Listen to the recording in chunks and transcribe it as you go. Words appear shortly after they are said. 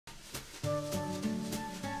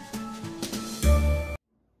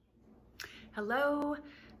Hello,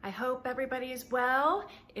 I hope everybody is well.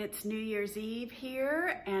 It's New Year's Eve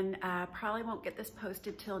here, and probably won't get this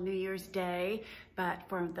posted till New Year's Day, but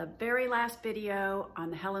for the very last video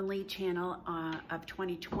on the Helen Lee channel of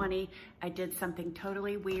 2020, I did something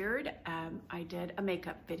totally weird. I did a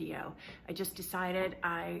makeup video. I just decided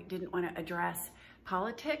I didn't want to address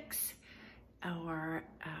politics or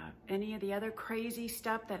any of the other crazy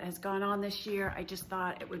stuff that has gone on this year. I just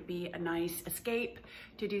thought it would be a nice escape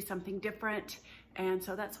to do something different. And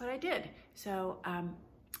so that's what I did. So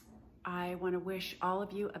I want to wish all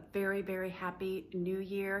of you a very, very happy new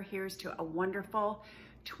year. Here's to a wonderful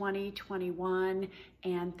 2021.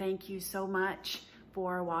 And thank you so much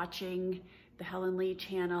for watching the Helen Lee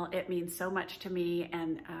channel. It means so much to me,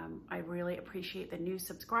 and I really appreciate the new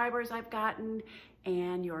subscribers I've gotten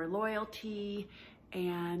and your loyalty,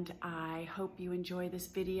 and I hope you enjoy this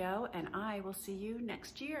video, and I will see you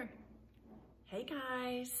next year. Hey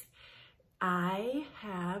guys, I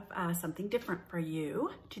have something different for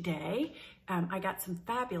you today. I got some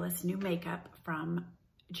fabulous new makeup from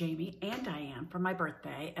Jamie and Diane for my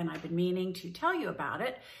birthday, and I've been meaning to tell you about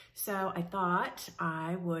it. So I thought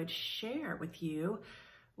I would share with you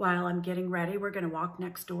while I'm getting ready. We're gonna walk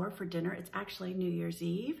next door for dinner. It's actually New Year's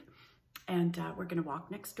Eve, and we're gonna walk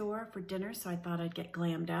next door for dinner. So I thought I'd get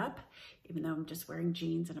glammed up, even though I'm just wearing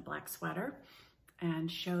jeans and a black sweater, and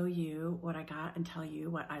show you what I got and tell you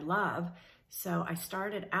what I love. So I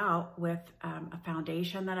started out with a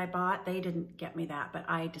foundation that I bought. They didn't get me that, but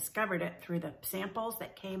I discovered it through the samples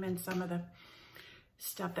that came in some of the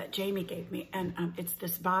stuff that Jamie gave me. And it's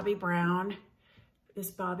this Bobbi Brown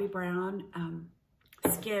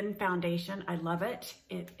skin foundation. I love it.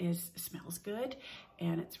 It smells good,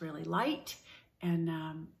 and it's really light. And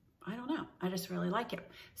I don't know, I just really like it.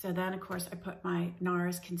 So then of course I put my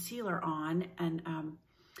NARS concealer on, and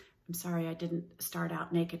I'm sorry I didn't start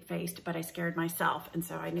out naked faced, but I scared myself, and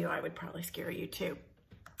so I knew I would probably scare you too.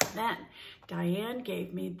 Then Diane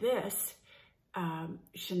gave me this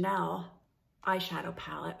Chanel eyeshadow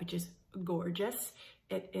palette, which is gorgeous.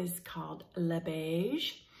 It is called Le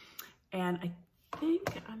Beige, and I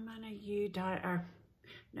think I'm gonna use,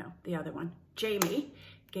 the other one. Jamie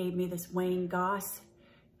gave me this Goss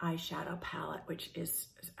eyeshadow palette, which is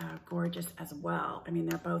gorgeous as well. I mean,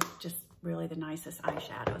 they're both just really the nicest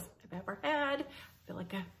eyeshadows I've ever had. I feel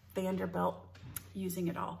like a Vanderbilt using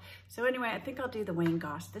it all. So anyway, I think I'll do the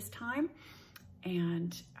Goss this time.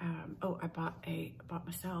 And oh, I bought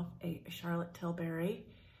myself a Charlotte Tilbury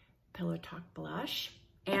Pillow Talk blush,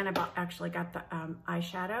 and I actually got the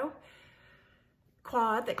eyeshadow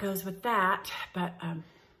quad that goes with that, but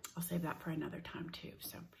I'll save that for another time too.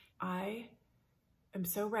 So I am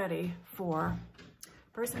so ready for,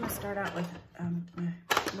 first I'm gonna start out with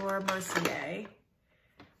Mercier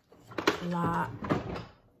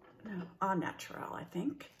Au Naturel, I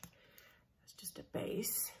think. It's just a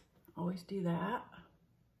base. Always do that.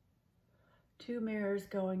 2 mirrors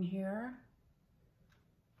going here.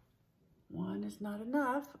 1 is not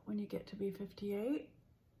enough when you get to be 58.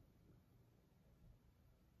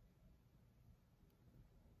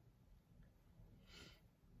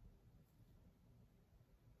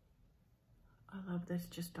 I love this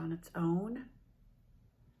just on its own,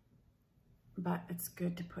 but it's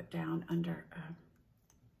good to put down under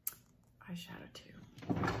eyeshadow too.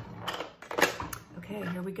 Okay,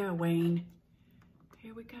 here we go, Wayne.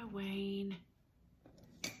 Here we go, Wayne.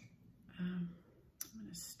 I'm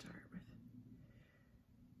gonna start with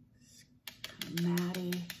this kind of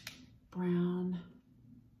matty brown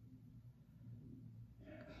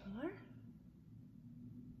color.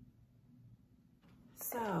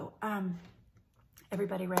 So,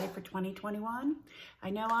 everybody ready for 2021? I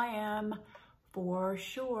know I am, for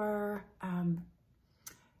sure.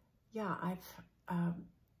 Yeah,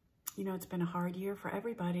 you know, it's been a hard year for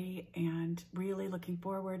everybody, and really looking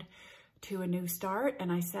forward to a new start.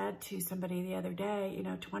 And I said to somebody the other day, you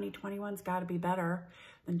know, 2021's got to be better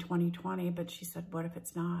than 2020, but she said, what if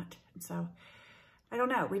it's not? And so, I don't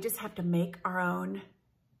know, we just have to make our own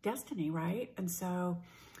destiny, right? And so,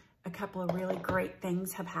 a couple of really great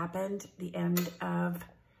things have happened the end of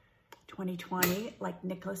 2020, like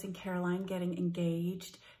Nicholas and Caroline getting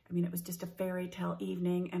engaged. I mean, it was just a fairy tale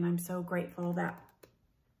evening, and I'm so grateful that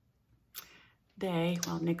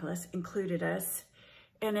Nicholas included us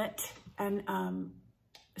in it. And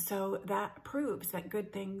so that proves that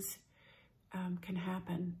good things can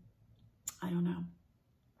happen. I don't know.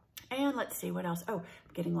 And let's see what else. Oh,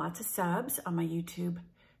 I'm getting lots of subs on my YouTube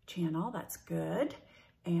channel. That's good.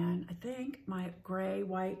 And I think my gray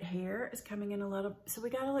white hair is coming in a little, so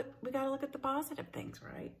we gotta look at the positive things,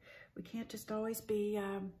 right? We can't just always be,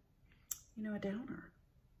 you know, a downer.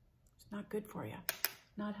 Not good for you.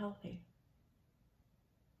 Not healthy.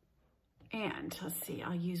 And let's see,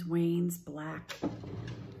 I'll use Wayne's black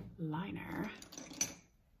liner.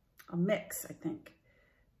 I'll mix, I think,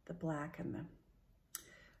 the black and the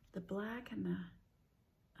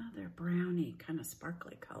other brownie kind of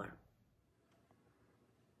sparkly color.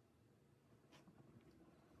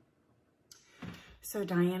 So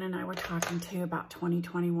Diane and I were talking too about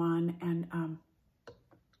 2021, and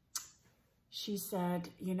she said,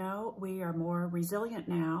 you know, we are more resilient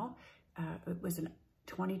now.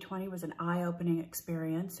 2020 was an eye-opening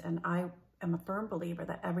experience, and I am a firm believer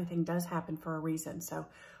that everything does happen for a reason. So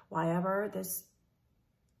why ever this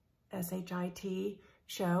SHIT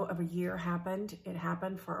show of a year happened, it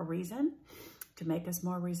happened for a reason, to make us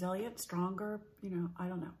more resilient, stronger, you know, I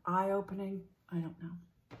don't know, eye-opening, I don't know.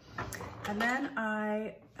 And then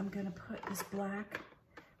I am gonna put this black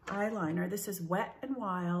eyeliner. This is Wet n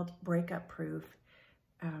Wild breakup proof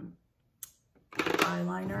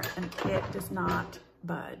eyeliner, and it does not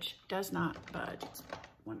budge, does not budge. It's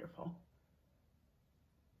wonderful.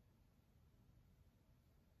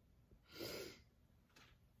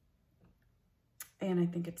 And I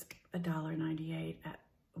think it's $1.98 at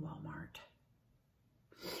Walmart.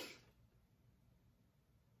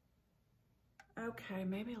 Okay,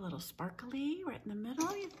 maybe a little sparkly right in the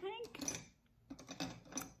middle, you think?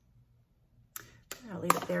 I'll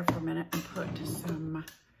leave it there for a minute and put some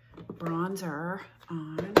bronzer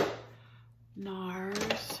on.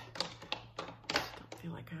 NARS. Don't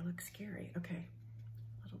feel like I look scary. Okay,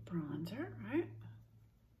 little bronzer, right?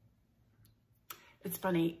 It's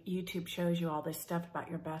funny, YouTube shows you all this stuff about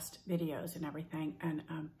your best videos and everything. And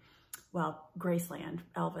well, Graceland,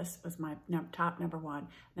 Elvis was my top #1.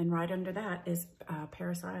 Then right under that is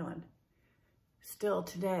Paris Island. Still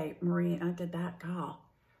today, Marine, I did that,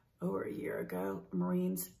 over a year ago.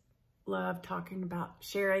 Marines love talking about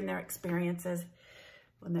sharing their experiences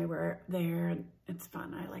when they were there, and it's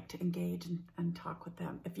fun. I like to engage and talk with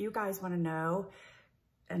them. If you guys want to know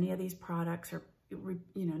any of these products, or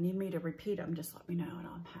you know, need me to repeat them, just let me know and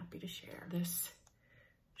I'm happy to share. This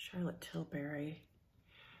Charlotte Tilbury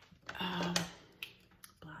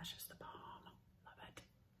blush is the bomb. Love it.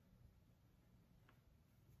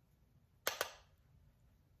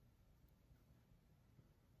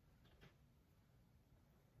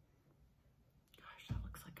 Gosh, that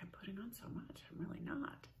looks like I'm putting on so much. I'm really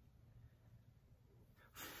not.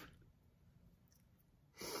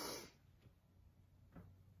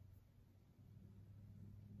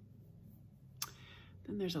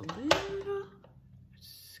 Then there's a little,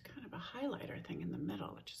 it's kind of a highlighter thing in the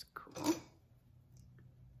middle, which is cool.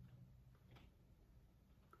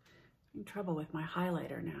 I'm in trouble with my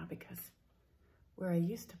highlighter now because where I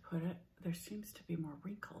used to put it, there seems to be more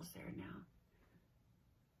wrinkles there now.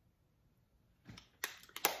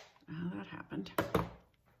 How that happened.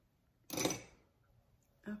 Okay,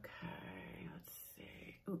 let's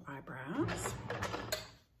see. Ooh, eyebrows.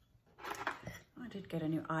 Oh, I did get a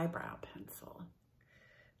new eyebrow pencil.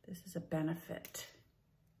 This is a Benefit.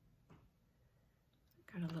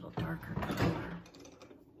 Got a little darker color.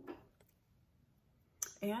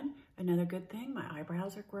 And another good thing, my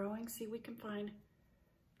eyebrows are growing. See, we can find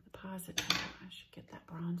the positive. I should get that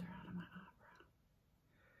bronzer out of my eyebrow.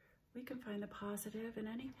 We can find the positive in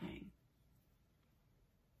anything.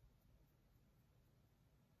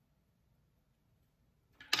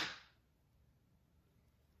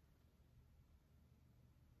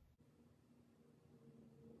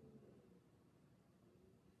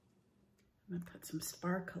 I'm gonna put some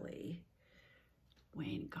sparkly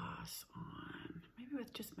Wayne Goss on, maybe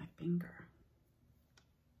with just my finger.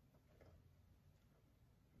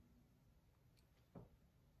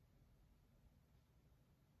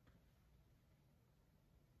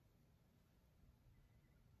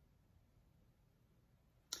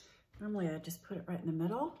 Normally I just put it right in the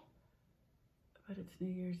middle, but it's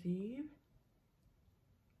New Year's Eve.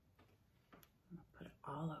 I'm gonna put it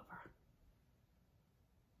all over.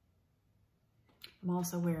 I'm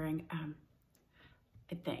also wearing, I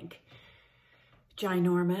think,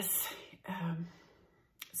 ginormous,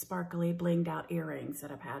 sparkly, blinged out earrings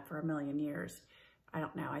that I've had for a million years. I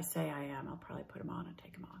don't know, I say I am. I'll probably put them on and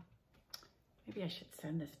take them off. Maybe I should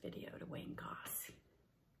send this video to Wayne Goss.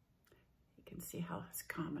 You can see how his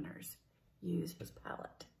commoners use his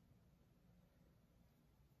palette.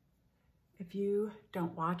 If you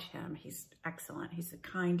don't watch him, he's excellent. He's the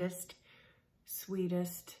kindest,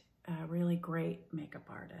 sweetest, really great makeup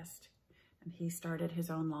artist. And he started his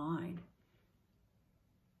own line.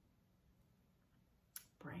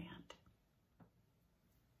 Brand.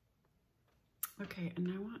 Okay,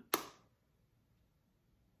 and I want,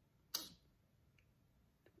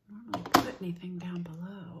 normally anything down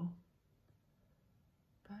below,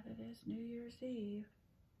 but it is New Year's Eve.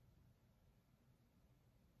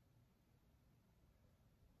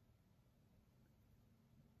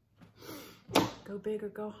 Go big or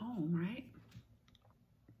go home, right?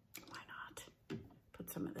 Why not? Put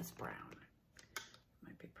some of this brown.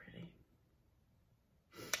 Might be pretty.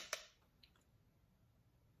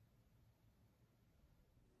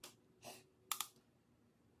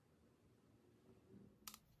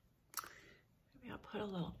 Maybe I'll put a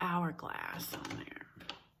little hourglass on there.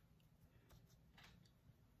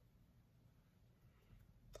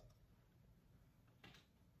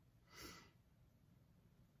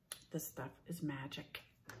 This stuff is magic.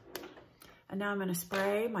 And now I'm gonna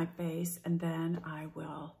spray my face and then I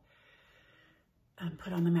will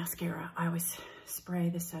put on the mascara. I always spray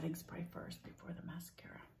the setting spray first before the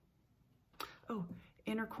mascara. Oh,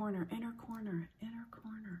 inner corner, inner corner, inner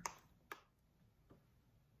corner.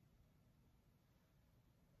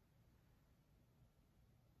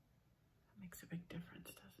 That makes a big difference,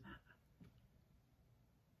 doesn't it?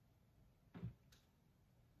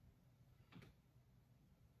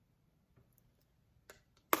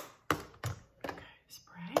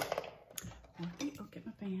 Oh, get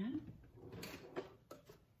my fan.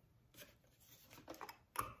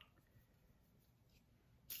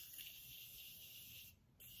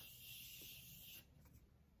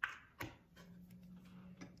 I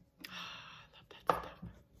love that stuff.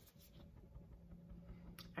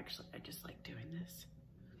 Actually, I just like doing this.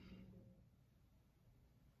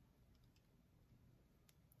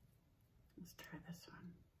 Let's try this one.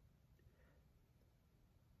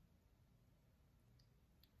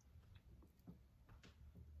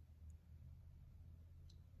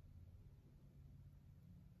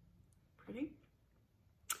 Pretty.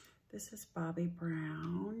 This is Bobbi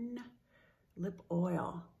Brown lip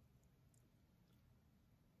oil.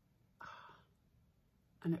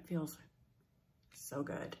 And it feels so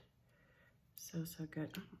good. So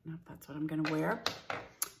good. I don't know if that's what I'm gonna wear,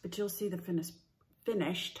 but you'll see the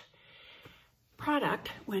finished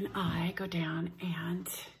product when I go down and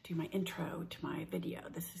do my intro to my video.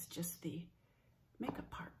 This is just the makeup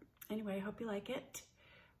part. Anyway, I hope you like it.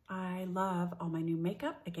 I love all my new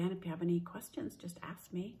makeup. Again, if you have any questions, just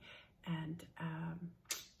ask me. And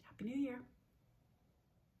Happy New Year.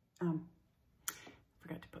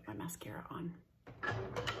 Forgot to put my mascara on.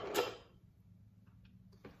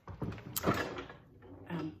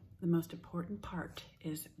 The most important part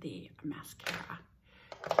is the mascara,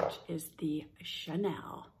 which is the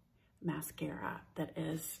Chanel mascara that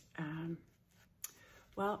is,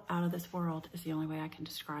 well, out of this world is the only way I can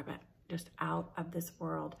describe it. Just out of this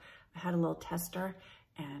world. I had a little tester,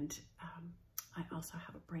 and I also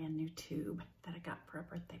have a brand new tube that I got for a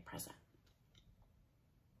birthday present.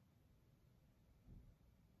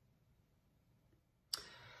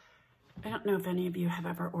 I don't know if any of you have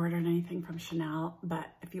ever ordered anything from Chanel, but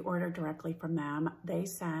if you order directly from them, they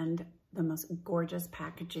send the most gorgeous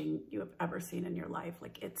packaging you have ever seen in your life.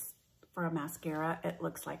 Like, it's for a mascara, it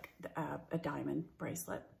looks like a diamond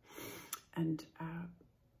bracelet. And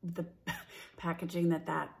the packaging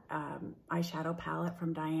that eyeshadow palette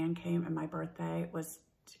from Diane came on my birthday was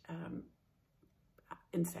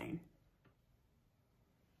insane.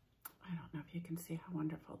 I don't know if you can see how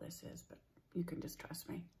wonderful this is, but you can just trust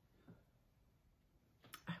me.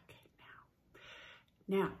 Okay,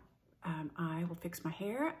 now I will fix my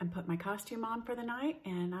hair and put my costume on for the night,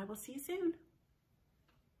 and I will see you soon.